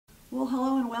Well,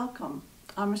 hello and welcome.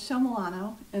 I'm Michele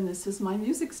Milano, and this is my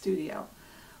music studio.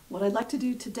 What I'd like to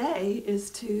do today is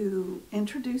to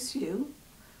introduce you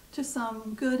to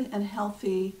some good and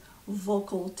healthy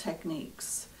vocal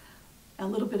techniques. A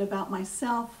little bit about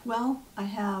myself. Well, I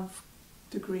have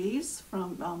degrees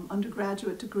from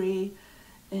undergraduate degree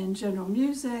in general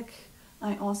music.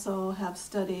 I also have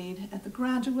studied at the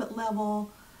graduate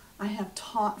level. I have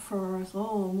taught for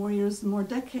more years, more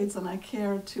decades than I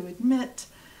care to admit.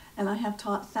 And I have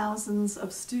taught thousands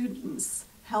of students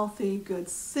healthy, good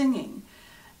singing.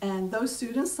 And those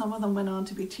students, some of them went on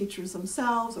to be teachers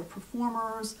themselves or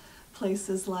performers,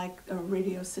 places like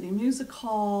Radio City Music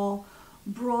Hall,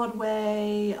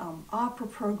 Broadway, opera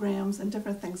programs, and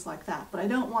different things like that. But I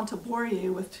don't want to bore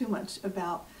you with too much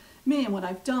about me and what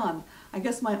I've done. I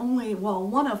guess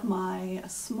one of my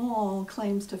small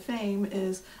claims to fame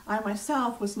is I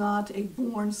myself was not a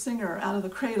born singer out of the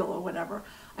cradle or whatever.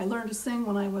 I learned to sing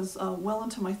when I was well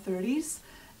into my 30s,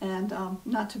 and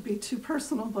not to be too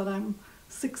personal, but I'm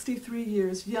 63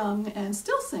 years young and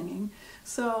still singing.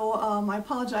 So I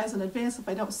apologize in advance if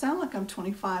I don't sound like I'm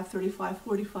 25, 35,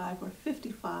 45, or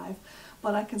 55,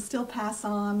 but I can still pass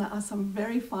on some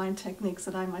very fine techniques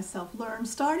that I myself learned,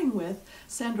 starting with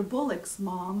Sandra Bullock's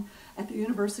mom at the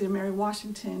University of Mary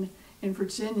Washington in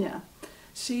Virginia.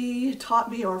 She taught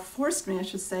me, or forced me I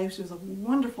should say, she was a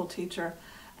wonderful teacher,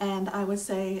 and I would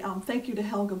say thank you to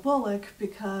Helga Bullock,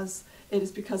 because it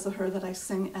is because of her that I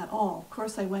sing at all. Of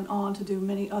course, I went on to do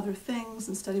many other things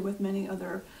and study with many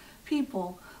other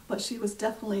people, but she was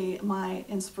definitely my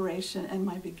inspiration and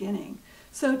my beginning.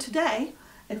 So today,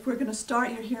 if we're going to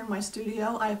start, you're here in my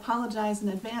studio. I apologize in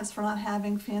advance for not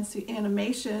having fancy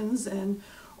animations and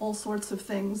all sorts of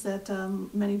things that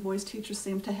many voice teachers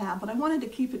seem to have, but I wanted to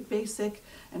keep it basic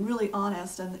and really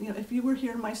honest. And if you were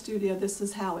here in my studio, this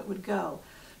is how it would go.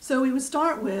 So we would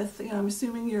start with, I'm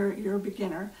assuming you're a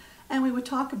beginner, and we would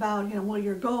talk about, what are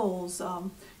your goals?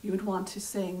 You would want to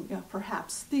sing,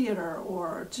 perhaps theater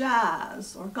or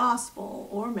jazz or gospel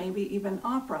or maybe even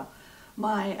opera.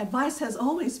 My advice has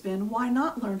always been, why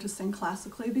not learn to sing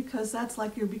classically? Because that's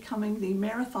like you're becoming the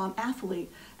marathon athlete,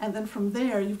 and then from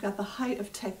there you've got the height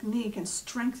of technique and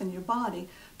strength in your body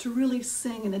to really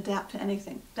sing and adapt to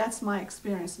anything. That's my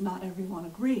experience. Not everyone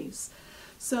agrees.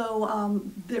 So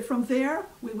from there,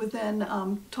 we would then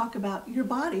talk about your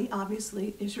body,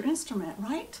 obviously, is your instrument,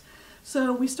 right?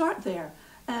 So we start there.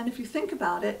 And if you think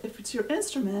about it, if it's your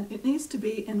instrument, it needs to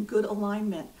be in good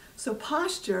alignment. So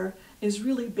posture is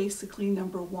really basically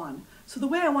number one. So the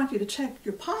way I want you to check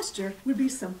your posture would be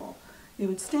simple. You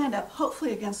would stand up,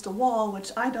 hopefully against a wall,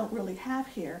 which I don't really have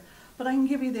here, but I can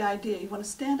give you the idea. You want to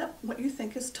stand up what you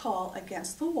think is tall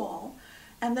against the wall,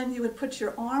 and then you would put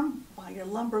your arm by your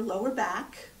lumbar lower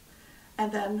back,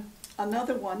 and then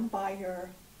another one by your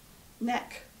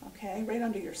neck, okay, right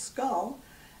under your skull,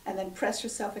 and then press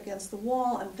yourself against the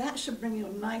wall, and that should bring you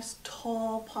a nice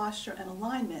tall posture and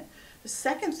alignment. The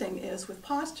second thing is, with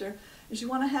posture, is you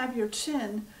want to have your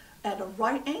chin at a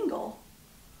right angle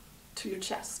to your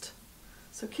chest.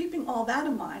 So keeping all that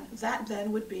in mind, that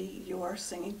then would be your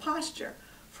singing posture.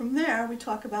 From there, we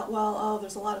talk about,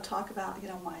 there's a lot of talk about,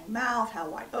 my mouth, how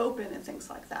wide open, and things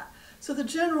like that. So the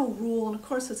general rule, and of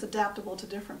course it's adaptable to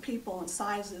different people and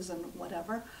sizes and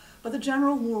whatever, but the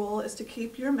general rule is to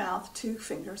keep your mouth 2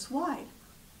 fingers wide.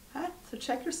 Okay? So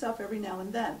check yourself every now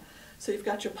and then. So you've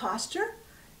got your posture,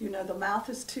 the mouth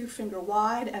is 2 finger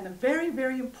wide, and a very,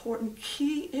 very important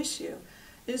key issue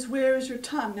is, where is your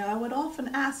tongue? Now, I would often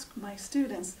ask my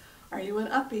students, are you an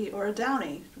uppy or a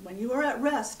downy? When you are at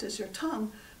rest, does your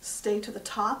tongue stay to the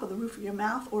top of the roof of your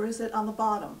mouth, or is it on the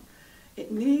bottom?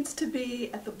 It needs to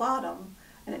be at the bottom,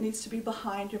 and it needs to be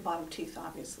behind your bottom teeth,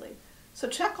 obviously. So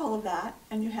check all of that,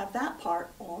 and you have that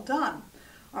part all done.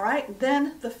 All right,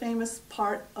 then the famous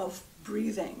part of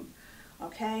breathing.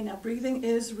 Okay, now breathing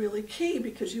is really key,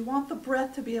 because you want the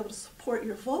breath to be able to support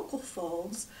your vocal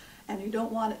folds, and you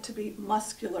don't want it to be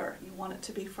muscular. You want it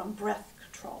to be from breath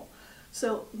control.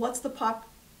 So what's the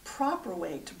proper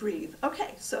way to breathe?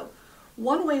 Okay, so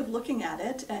one way of looking at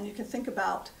it, and you can think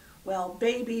about,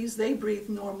 babies, they breathe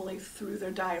normally through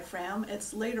their diaphragm.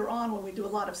 It's later on when we do a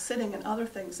lot of sitting and other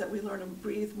things that we learn to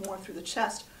breathe more through the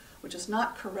chest, which is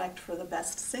not correct for the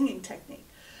best singing technique.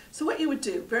 So what you would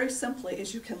do, very simply,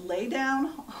 is you can lay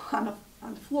down on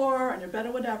the floor, on your bed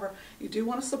or whatever. You do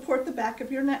want to support the back of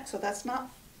your neck, so that's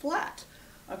not flat,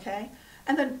 okay?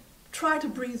 And then try to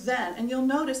breathe then, and you'll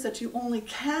notice that you only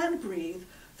can breathe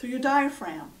through your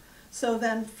diaphragm. So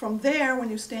then from there, when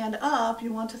you stand up,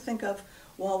 you want to think of,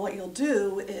 what you'll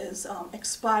do is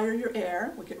expire your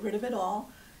air. We'll get rid of it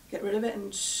all. Get rid of it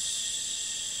and shh,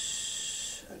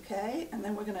 okay? And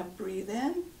then we're going to breathe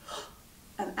in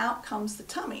out comes the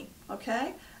tummy,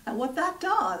 okay? And what that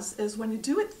does is when you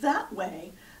do it that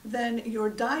way, then your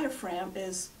diaphragm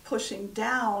is pushing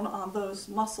down on those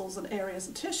muscles and areas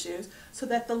and tissues so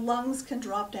that the lungs can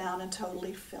drop down and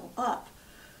totally fill up.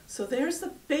 So there's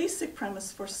the basic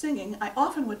premise for singing. I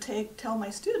often would tell my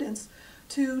students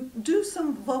to do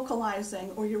some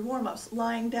vocalizing or your warm-ups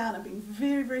lying down and being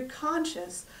very, very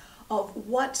conscious of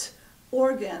what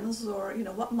organs or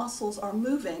what muscles are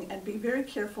moving, and be very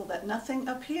careful that nothing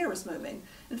up here is moving.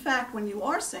 In fact, when you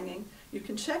are singing, you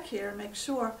can check here and make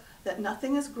sure that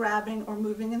nothing is grabbing or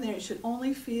moving in there. You should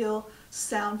only feel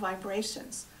sound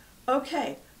vibrations.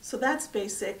 Okay, so that's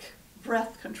basic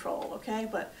breath control, okay?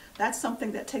 But that's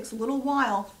something that takes a little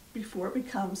while before it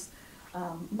becomes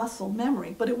muscle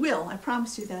memory, but it will. I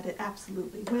promise you that it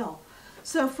absolutely will.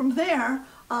 So from there,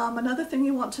 another thing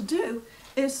you want to do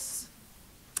is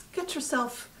get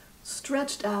yourself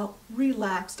stretched out,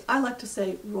 relaxed. I like to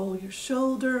say roll your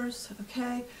shoulders,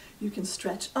 okay? You can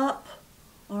stretch up,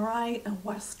 all right, and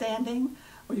while standing,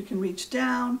 or you can reach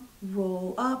down,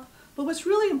 roll up. But what's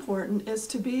really important is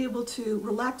to be able to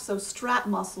relax those strat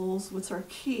muscles, which are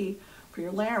key for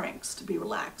your larynx to be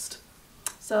relaxed.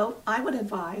 So I would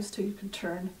advise you can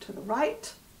turn to the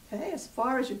right, okay, as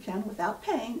far as you can without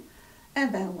pain,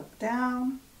 and then look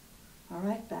down, all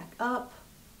right, back up,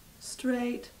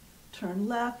 straight, turn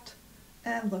left,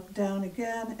 and look down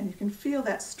again, and you can feel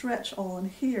that stretch all in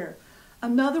here.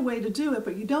 Another way to do it,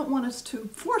 but you don't want us to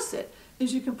force it,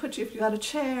 is you can if you got a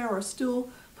chair or a stool,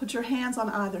 put your hands on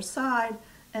either side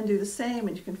and do the same,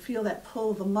 and you can feel that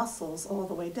pull of the muscles all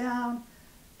the way down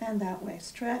and that way.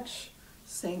 Stretch,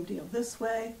 same deal this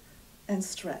way, and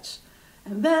stretch.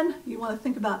 And then you want to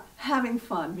think about having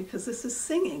fun, because this is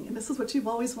singing and this is what you've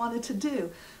always wanted to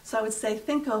do. So I would say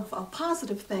think of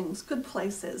positive things, good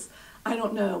places. I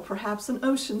don't know, perhaps an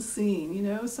ocean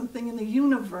scene, something in the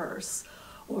universe,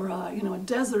 or a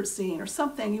desert scene or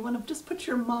something. You want to just put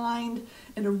your mind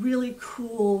in a really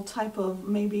cool type of,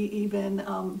 maybe even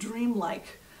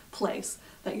dreamlike place,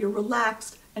 that you're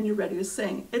relaxed and you're ready to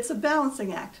sing. It's a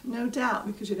balancing act, no doubt,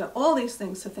 because you've got all these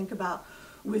things to think about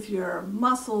with your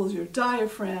muscles, your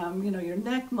diaphragm, your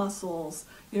neck muscles,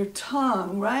 your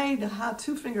tongue, right? How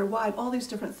 2-finger wide, all these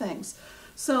different things.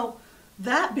 So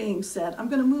that being said, I'm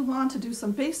going to move on to do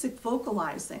some basic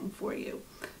vocalizing for you.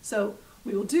 So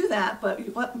we will do that, but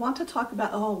you want to talk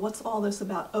about, what's all this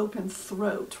about open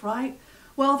throat, right?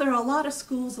 Well, there are a lot of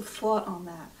schools of thought on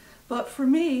that. But for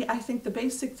me, I think the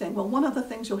basic thing, one of the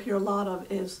things you'll hear a lot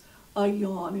of is a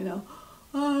yawn,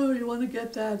 Oh, you want to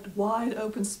get that wide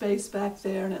open space back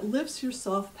there, and it lifts your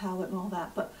soft palate and all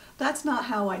that. But that's not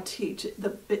how I teach.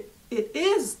 It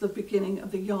is the beginning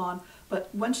of the yawn,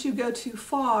 but once you go too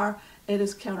far, it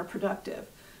is counterproductive.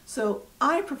 So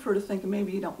I prefer to think, and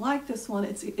maybe you don't like this one,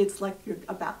 it's like you're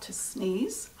about to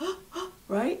sneeze,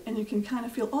 right? And you can kind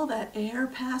of feel all that air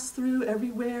pass through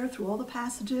everywhere, through all the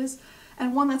passages.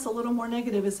 And one that's a little more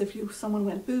negative is if someone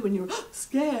went boo and you were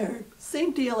scared.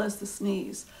 Same deal as the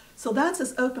sneeze. So that's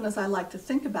as open as I like to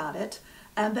think about it.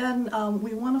 And then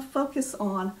we want to focus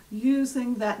on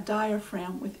using that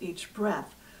diaphragm with each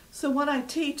breath. So what I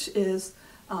teach is,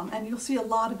 and you'll see a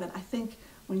lot of it, I think,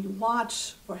 when you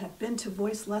watch or have been to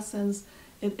voice lessons,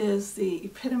 it is the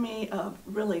epitome of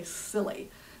really silly.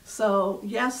 So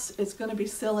yes, it's going to be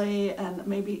silly and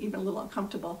maybe even a little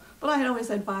uncomfortable, but I always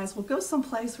advise, well, go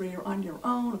someplace where you're on your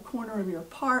own, a corner of your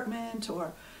apartment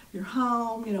or your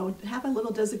home, have a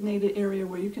little designated area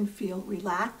where you can feel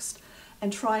relaxed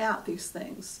and try out these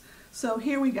things. So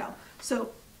here we go.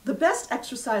 So the best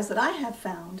exercise that I have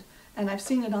found, and I've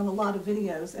seen it on a lot of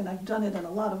videos and I've done it in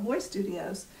a lot of voice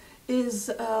studios, is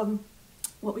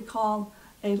what we call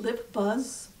a lip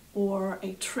buzz or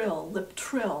a trill, lip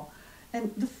trill.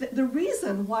 And the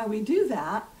reason why we do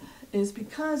that is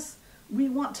because we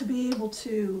want to be able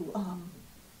to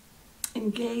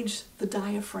engage the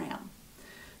diaphragm.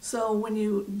 So when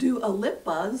you do a lip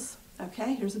buzz,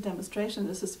 okay, here's a demonstration.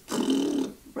 This is,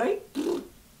 right?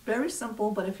 Very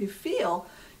simple, but if you feel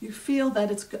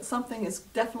that something is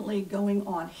definitely going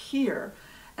on here,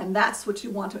 and that's what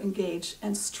you want to engage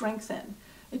and strengthen.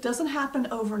 It doesn't happen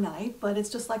overnight, but it's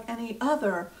just like any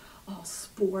other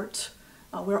sport.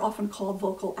 We're often called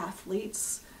vocal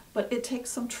athletes, but it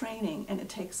takes some training and it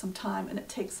takes some time and it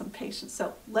takes some patience.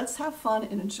 So let's have fun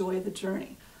and enjoy the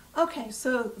journey. Okay,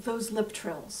 so those lip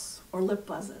trills or lip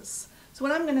buzzes. So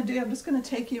what I'm going to do, I'm just going to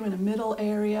take you in a middle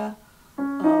area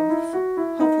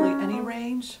of hopefully any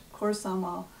range. Of course, I'm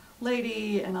a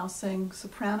lady and I'll sing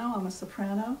soprano. I'm a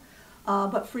soprano.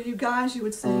 But for you guys, you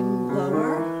would sing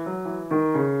lower.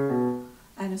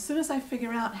 And as soon as I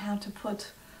figure out how to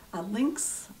put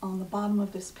links on the bottom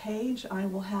of this page, I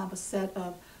will have a set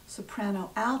of soprano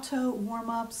alto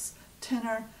warm-ups,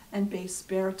 tenor, and bass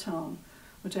baritone,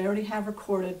 which I already have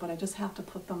recorded, but I just have to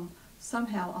put them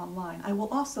somehow online. I will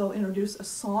also introduce a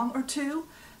song or two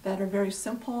that are very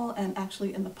simple and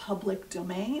actually in the public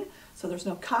domain, so there's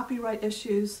no copyright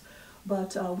issues.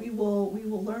 But we will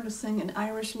learn to sing an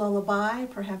Irish lullaby.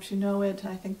 Perhaps you know it,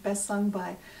 I think best sung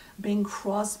by Bing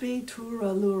Crosby,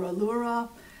 Tura Lura Lura.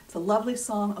 It's a lovely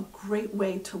song, a great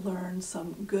way to learn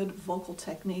some good vocal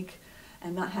technique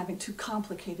and not having too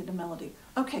complicated a melody.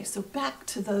 Okay, so back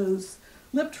to those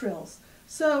lip trills.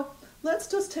 So let's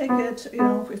just take it, you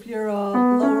know, if you're a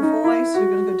lower voice,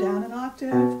 you're going to go down an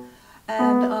octave,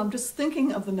 and just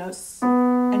thinking of the notes,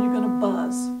 and you're going to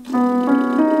buzz.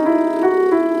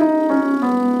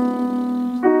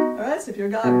 All right, so if you're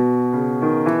a guy,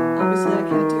 obviously I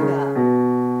can't do that.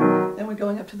 Then we're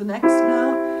going up to the next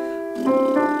note.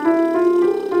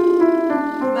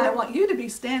 And I want you to be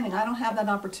standing. I don't have that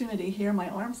opportunity here. My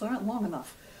arms aren't long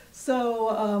enough.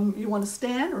 So you want to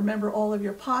stand. Remember all of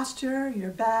your posture,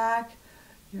 your back,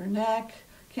 your neck.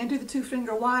 Can't do the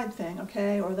 2-finger wide thing,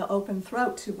 okay, or the open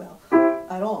throat too well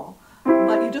at all.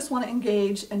 But you just want to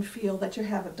engage and feel that you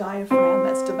have a diaphragm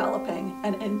that's developing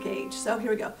and engaged. So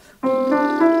here we go. All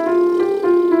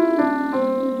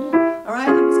right,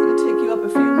 I'm just going to take you up a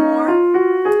few more.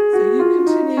 So you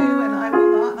continue, and I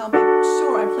will not, and I'll make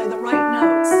sure I play the right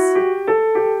notes.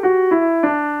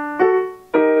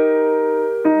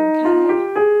 Okay.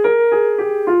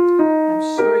 I'm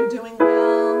sure you're doing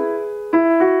well.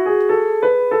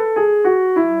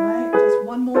 All right, just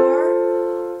one more.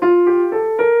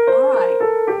 All right.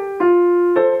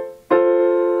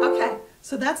 Okay,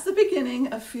 so that's the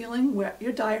beginning of feeling where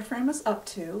your diaphragm is up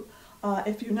to.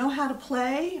 If you know how to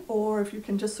play, or if you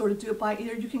can just sort of do it by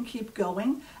ear, you can keep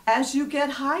going. As you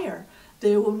get higher,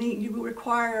 you will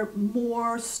require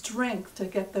more strength to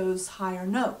get those higher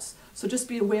notes. So just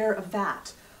be aware of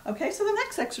that. Okay, so the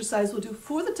next exercise we'll do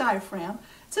for the diaphragm,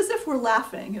 it's as if we're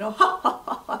laughing, you know, ha ha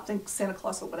ha, I think Santa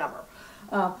Claus or whatever.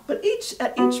 But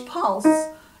at each pulse,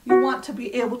 you want to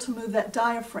be able to move that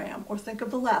diaphragm, or think of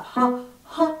the laugh, ha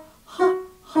ha ha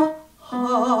ha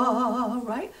ha,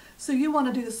 right? So you want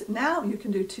to do this, now you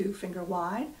can do 2-finger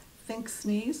wide, think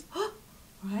sneeze,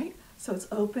 right? So it's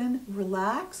open,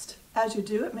 relaxed. As you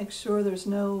do it, make sure there's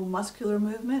no muscular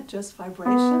movement, just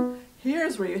vibration.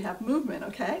 Here's where you have movement,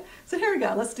 okay? So here we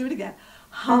go, let's do it again.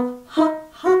 Ha, ha,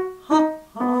 ha, ha, ha.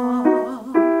 Ha,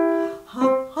 ha, ha, ha,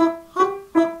 ha.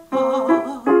 Ha, ha,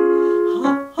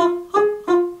 ha,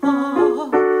 ha, ha. Ha,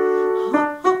 ha,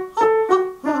 ha, ha,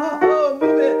 ha. Oh,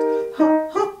 move it. Ha,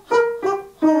 ha, ha,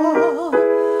 ha, ha.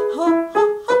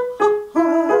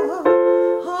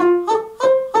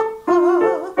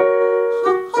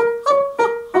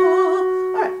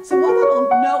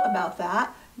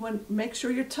 Make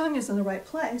sure your tongue is in the right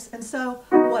place. And so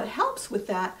what helps with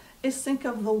that is think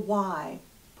of the Y.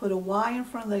 Put a Y in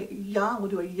front of the ya. We'll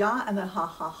do a ya and then ha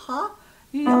ha ha.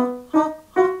 Ya ha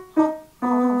ha ha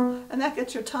ha. And that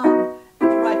gets your tongue in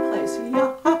the right place.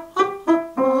 Ya ha ha ha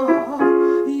ha.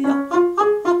 Ya ha ha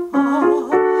ha ha. Ya ha ha ha ha.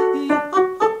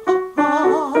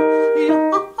 Ya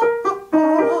ha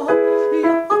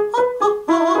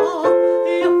ha ha ha. Ya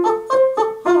ha ha ha ha. Ya ha ha ha ha. Ya ha ha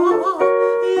ha ha.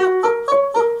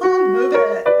 Move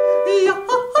it.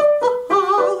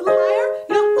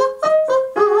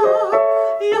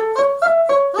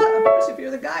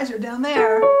 You're down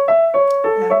there.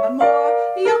 And one more.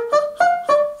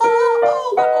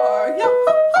 Oh, one more.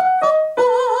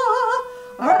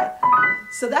 All right.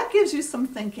 So that gives you some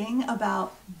thinking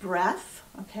about breath,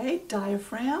 okay,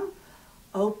 diaphragm,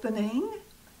 opening,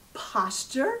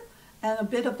 posture, and a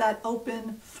bit of that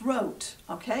open throat,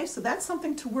 okay? So that's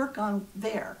something to work on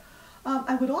there.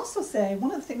 I would also say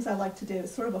one of the things I like to do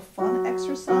is sort of a fun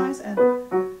exercise, and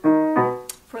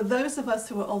for those of us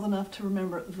who are old enough to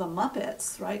remember the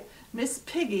Muppets, right? Miss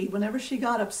Piggy, whenever she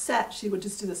got upset, she would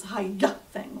just do this hi-ya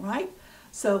thing, right?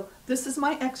 So this is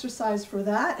my exercise for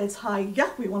that. It's hi-ya.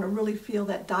 We want to really feel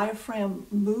that diaphragm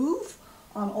move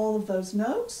on all of those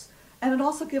notes. And it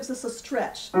also gives us a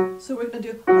stretch. So we're going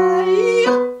to do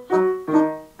hi-ya,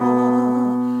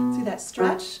 ha-ha-ha. See that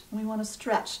stretch? We want to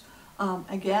stretch.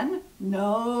 Again,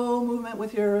 no movement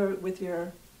with your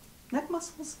neck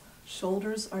muscles.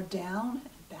 Shoulders are down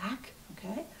and back,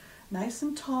 okay? Nice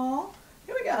and tall.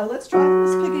 Here we go. Let's try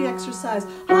this piggy exercise.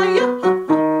 Hi-ya,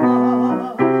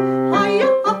 ha-ha-ha. Hi-ya,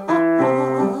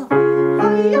 ha-ha-ha.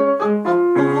 Hi-ya,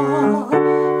 ha-ha-ha.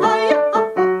 Hi-ya,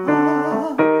 ha-ha-ha.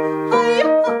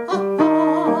 Hi-ya, ha-ha-ha.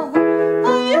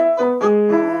 Hi-ya,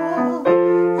 ha-ha-ha.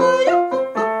 Hi-ya,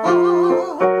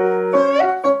 ha-ha-ha.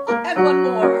 And one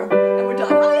more. And we're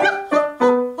done. Hi-ya,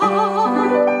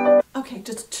 ha-ha-ha. Okay,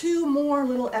 just 2 more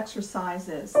little exercise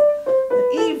is. The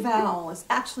E vowel is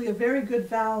actually a very good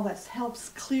vowel that helps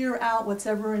clear out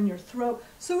whatever in your throat.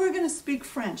 So we're going to speak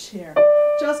French here.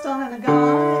 Just on it,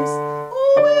 guys.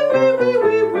 Oh, wee, wee,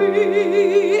 wee, wee,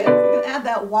 wee. And if we can add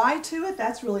that Y to it,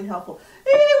 that's really helpful.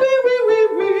 Wee, wee, wee, wee,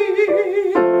 wee.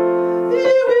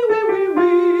 Wee, wee, wee, wee,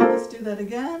 wee. Let's do that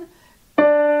again. Wee,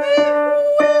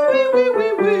 wee, wee,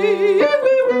 wee, wee.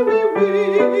 Wee, wee, wee, wee.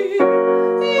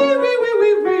 Wee, wee, wee,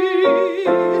 wee, wee.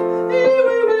 Wee,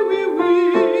 wee, wee, wee,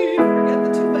 wee. Forget the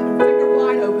two-finger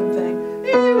wide open thing.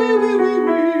 Wee, wee, wee, wee,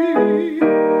 wee.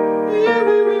 Wee,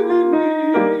 wee, wee, wee, wee.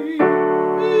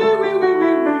 Wee, wee, wee,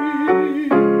 wee, wee.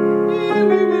 Wee,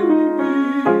 wee, wee, wee,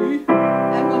 wee.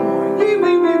 And one more. Wee,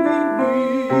 wee, wee, wee, wee.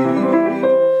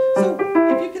 So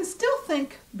if you can still think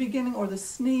beginning or the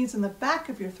sneeze in the back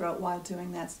of your throat while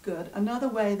doing that's good. Another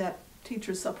way that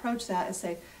teachers approach that is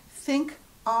say, think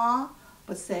ah,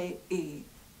 but say e.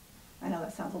 I know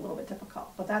that sounds a little bit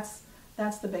difficult, but that's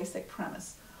the basic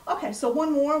premise. Okay, so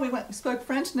one more. We spoke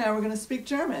French, now we're going to speak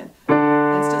German.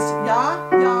 It's just ya,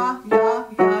 ya, ya,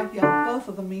 ya, ya. Both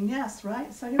of them mean yes,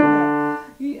 right? So here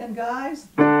we go. And guys,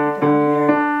 down here.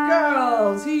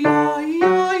 Girls, ya,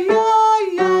 ya, ya,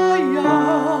 ya,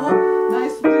 ya.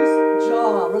 Nice loose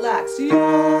jaw, relax. Ya,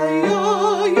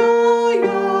 ya, ya,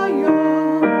 ya, ya.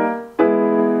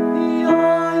 Ya,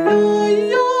 ya,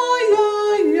 ya, ya,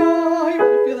 ya. You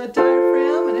want to feel that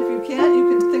diaphragm, and if you can't, you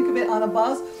can think of it on a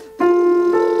buzz.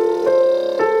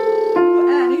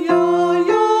 And ya,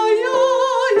 ya, ya,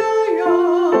 ya, ya.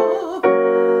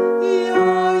 Ya,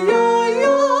 ya,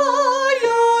 ya,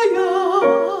 ya, ya.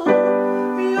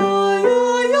 Ya, ya,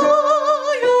 ya,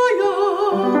 ya, ya.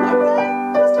 All right,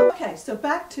 just okay. So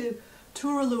back to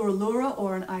Turaluralura,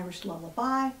 or an Irish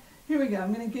lullaby. Here we go.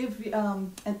 I'm going to give you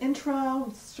an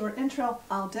intro, short intro.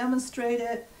 I'll demonstrate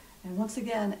it. And once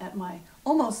again, at my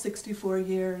almost 64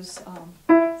 years,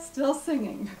 still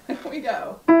singing. Here we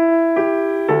go.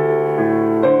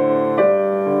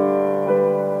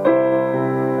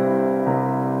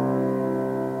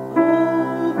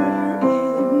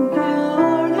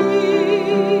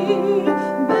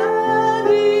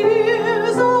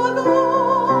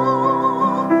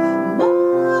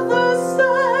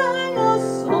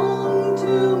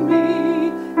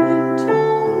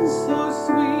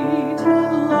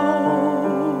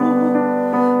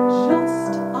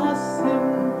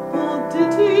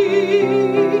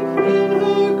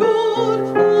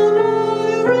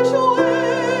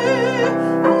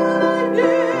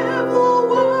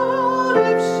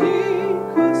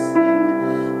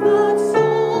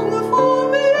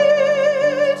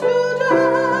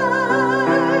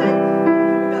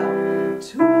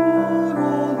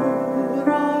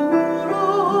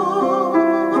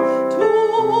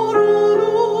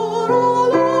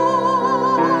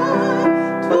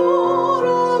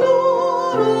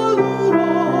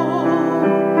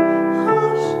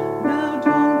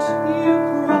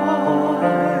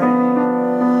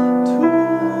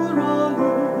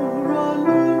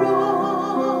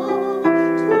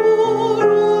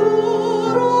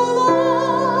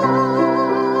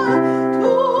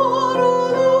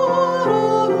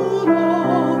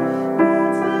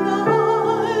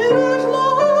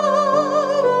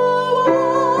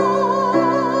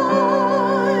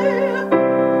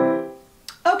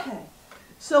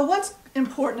 So what's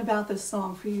important about this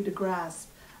song for you to grasp?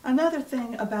 Another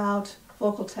thing about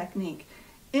vocal technique.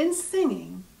 In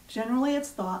singing, generally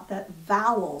it's thought that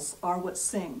vowels are what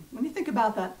sing. When you think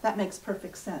about that, that makes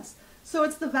perfect sense. So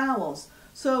it's the vowels.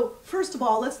 So first of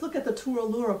all, let's look at the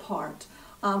turalura part.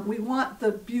 We want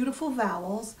the beautiful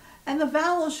vowels, and the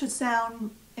vowels should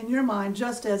sound, in your mind,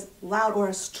 just as loud or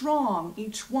as strong,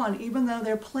 each one, even though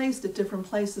they're placed at different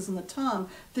places in the tongue,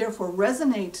 therefore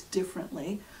resonate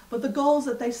differently, but the goal is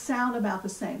that they sound about the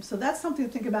same. So that's something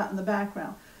to think about in the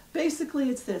background. Basically,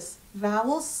 it's this: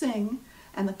 vowels sing,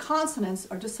 and the consonants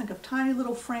are just think of tiny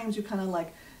little frames you kind of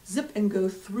like zip and go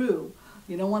through.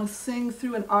 You don't want to sing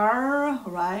through an R,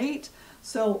 right?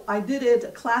 So I did it,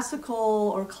 a classical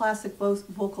or classic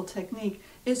vocal technique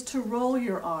is to roll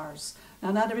your R's.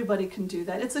 Now, not everybody can do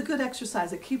that. It's a good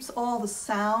exercise. It keeps all the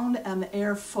sound and the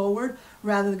air forward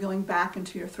rather than going back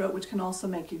into your throat, which can also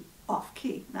make you off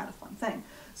key. Not a fun thing.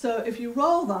 So if you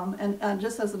roll them, and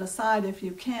just as an aside, if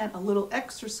you can't, a little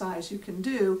exercise you can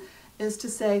do is to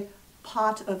say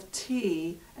pot of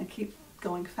tea and keep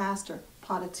going faster.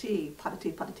 Pot of tea, pot of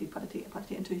tea, pot of tea, pot of tea, pot of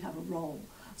tea, until you have a roll.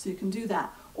 So you can do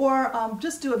that. Or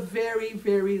just do a very,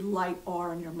 very light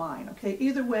R in your mind, okay?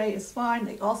 Either way is fine.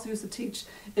 They also used to teach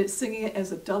it, singing it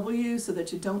as a W so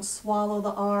that you don't swallow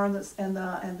the R and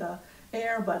the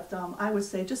air, but I would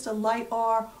say just a light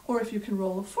R, or if you can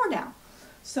roll a 4 down.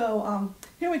 So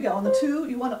here we go. On the 2,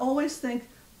 you want to always think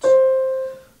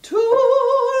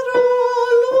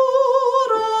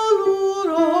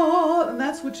and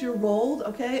that's what you're rolled,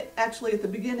 okay? Actually, at the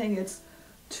beginning, it's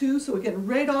 2, so we're getting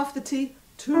right off the T.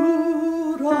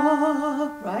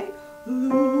 Right?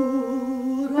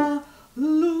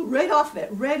 Right off it,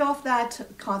 right off that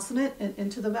consonant and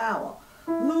into the vowel.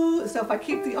 So if I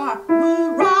keep the R,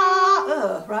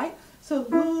 right? So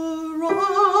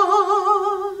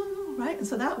right? And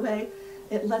so that way,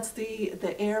 it lets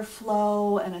the air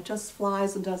flow and it just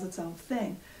flies and does its own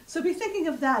thing. So be thinking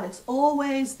of that. It's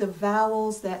always the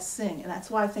vowels that sing, and that's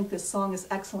why I think this song is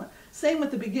excellent. Same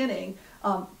with the beginning.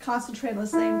 Concentrate on the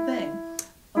same thing.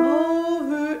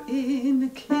 Over in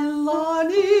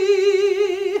Killarney,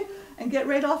 and get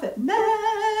right off it.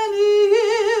 Many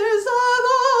years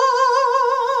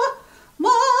ago,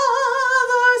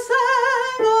 Mother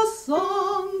sang a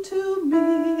song to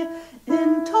me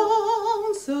in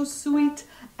tones so sweet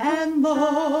and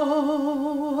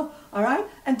low. All right?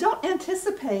 And don't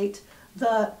anticipate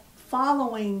the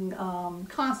following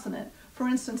consonant. For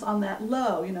instance, on that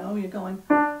low, you know, you're going,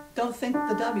 don't think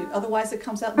the W, otherwise it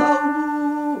comes out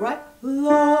low, right?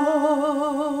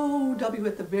 Low, W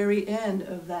at the very end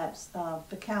of that,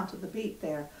 the count of the beat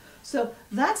there. So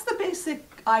that's the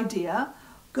basic idea.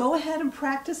 Go ahead and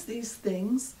practice these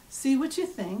things, see what you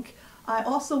think. I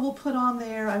also will put on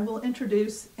there, I will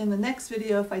introduce in the next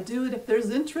video, if I do it, if there's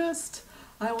interest,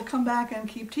 I will come back and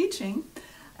keep teaching.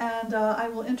 And I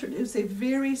will introduce a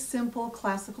very simple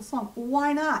classical song.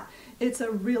 Why not? It's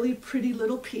a really pretty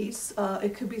little piece.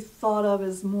 It could be thought of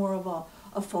as more of a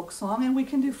folk song, and we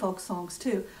can do folk songs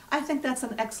too. I think that's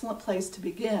an excellent place to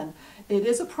begin. It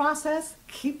is a process.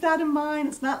 Keep that in mind.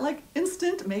 It's not like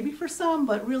instant, maybe for some,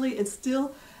 but really it's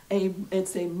still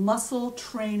it's a muscle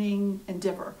training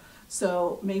endeavor.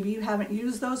 So maybe you haven't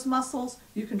used those muscles.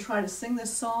 You can try to sing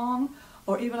this song,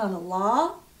 or even on a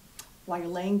la, while you're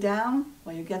laying down,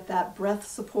 while you get that breath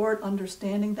support,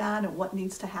 understanding that and what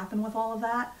needs to happen with all of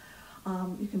that.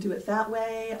 You can do it that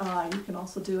way. You can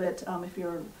also do it if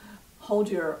you're, hold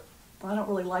your, I don't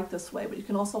really like this way, but you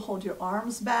can also hold your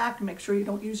arms back and make sure you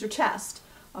don't use your chest,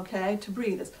 okay, to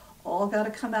breathe. It's all got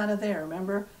to come out of there.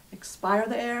 Remember, expire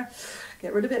the air,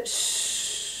 get rid of it,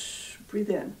 shh,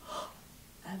 breathe in,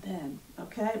 and then,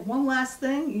 okay. One last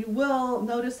thing, you will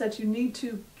notice that you need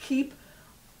to keep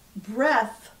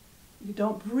breath. You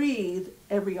don't breathe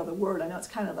every other word. I know it's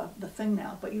kind of the thing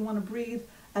now, but you want to breathe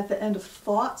at the end of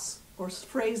thoughts or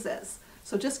phrases.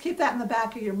 So just keep that in the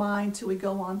back of your mind till we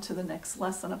go on to the next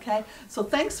lesson, okay? So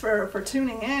thanks for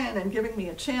tuning in and giving me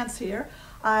a chance here.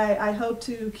 I hope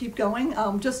to keep going.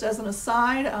 Just as an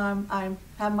aside, I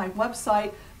have my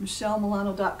website,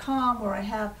 michelemilano.com, where I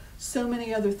have so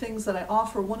many other things that I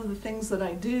offer. One of the things that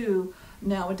I do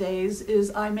nowadays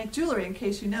is I make jewelry. In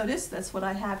case you noticed, that's what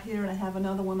I have here, and I have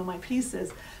another one of my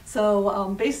pieces.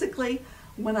 So basically,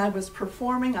 when I was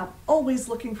performing, I'm always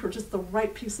looking for just the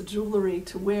right piece of jewelry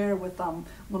to wear with one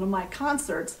of my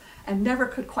concerts, and never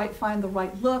could quite find the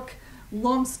right look.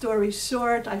 Long story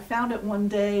short, I found it one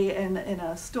day in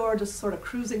a store, just sort of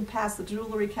cruising past the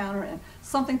jewelry counter, and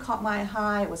something caught my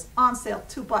eye. It was on sale,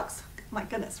 $2. My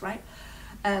goodness, right?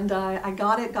 And I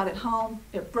got it home.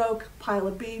 It broke. Pile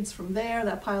of beads from there,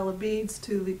 that pile of beads,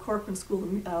 to the Corcoran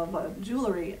School of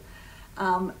Jewelry,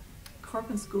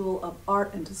 Corcoran School of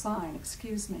Art and Design,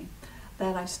 excuse me,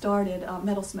 that I started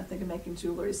metalsmithing and making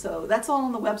jewelry. So that's all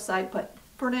on the website, but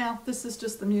for now, this is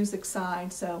just the music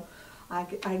side. So I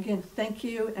again, thank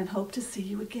you and hope to see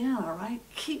you again, all right?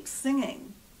 Keep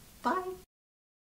singing. Bye.